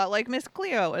probably a lot like Miss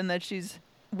Cleo in that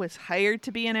was hired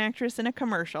to be an actress in a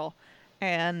commercial.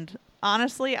 And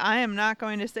honestly, I am not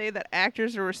going to say that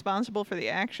actors are responsible for the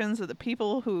actions of the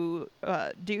people who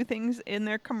do things in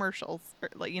their commercials. Or,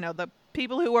 like, you know, the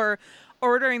people who are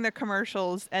ordering the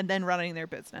commercials and then running their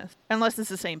business, unless it's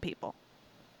the same people.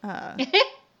 I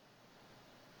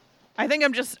think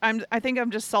I'm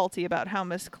just salty about how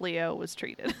Miss Cleo was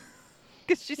treated.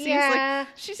 Because she seems like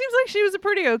she was a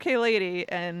pretty okay lady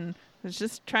and was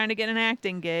just trying to get an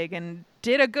acting gig and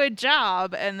did a good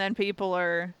job, and then people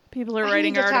are writing articles about her. I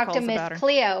need to talk to Miss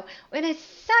Cleo. And it's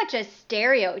such a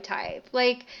stereotype.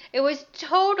 Like it was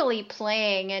totally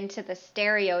playing into the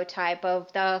stereotype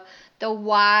of the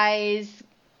wise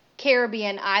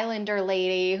Caribbean Islander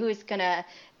lady who's gonna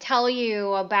tell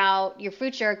you about your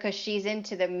future because she's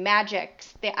into the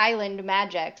magics, the island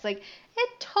magics. Like it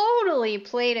totally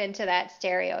played into that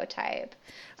stereotype.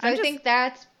 So I think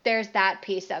there's that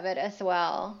piece of it as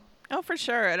well. Oh, for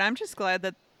sure. And I'm just glad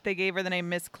that they gave her the name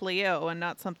Miss Cleo and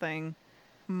not something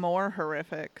more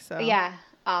horrific. So yeah,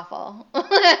 awful.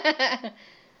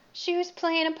 She was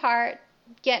playing a part,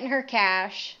 getting her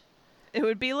cash. It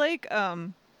would be like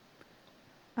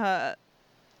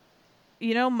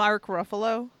you know Mark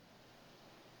Ruffalo,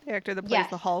 the actor that plays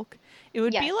the Hulk? It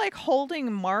would be like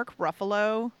holding Mark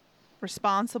Ruffalo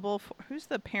responsible for... Who's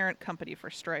the parent company for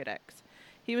Stridex?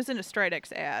 He was in a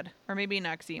Stridex ad. Or maybe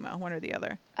Noxzema, one or the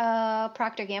other.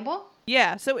 Procter & Gamble?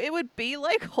 Yeah, so it would be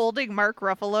like holding Mark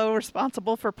Ruffalo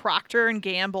responsible for Procter &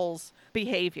 Gamble's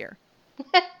behavior.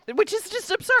 Which is just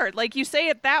absurd. Like, you say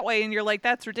it that way and you're like,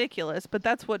 that's ridiculous. But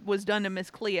that's what was done to Miss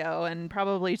Cleo and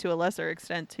probably to a lesser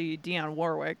extent to Dionne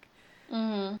Warwick.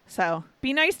 Mm-hmm. So,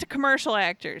 be nice to commercial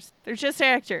actors. They're just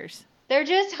actors. They're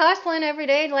just hustling every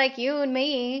day like you and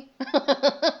me.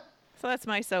 So that's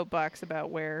my soapbox about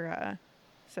where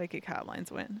Psychic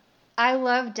Hotlines went. I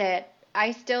loved it.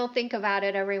 I still think about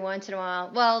it every once in a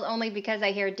while. Well, only because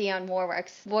I hear Dionne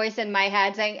Warwick's voice in my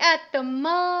head saying, "At the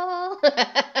mall."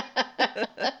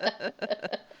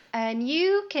 And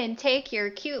you can take your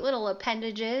cute little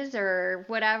appendages or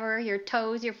whatever, your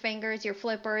toes, your fingers, your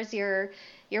flippers, your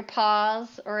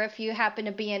paws, or if you happen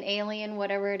to be an alien,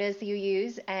 whatever it is you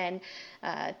use, and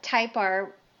type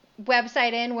our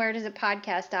website in,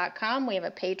 wheredoesitpodcast.com. We have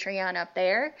a Patreon up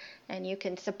there, and you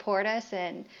can support us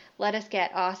and let us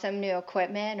get awesome new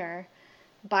equipment or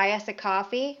buy us a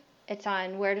coffee. It's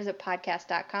on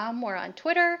wheredoesitpodcast.com. We're on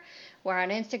Twitter. We're on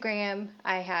Instagram.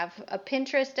 I have a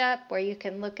Pinterest up where you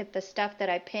can look at the stuff that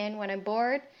I pin when I'm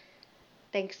bored.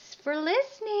 Thanks for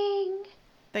listening.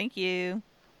 Thank you.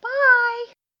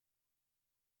 Bye.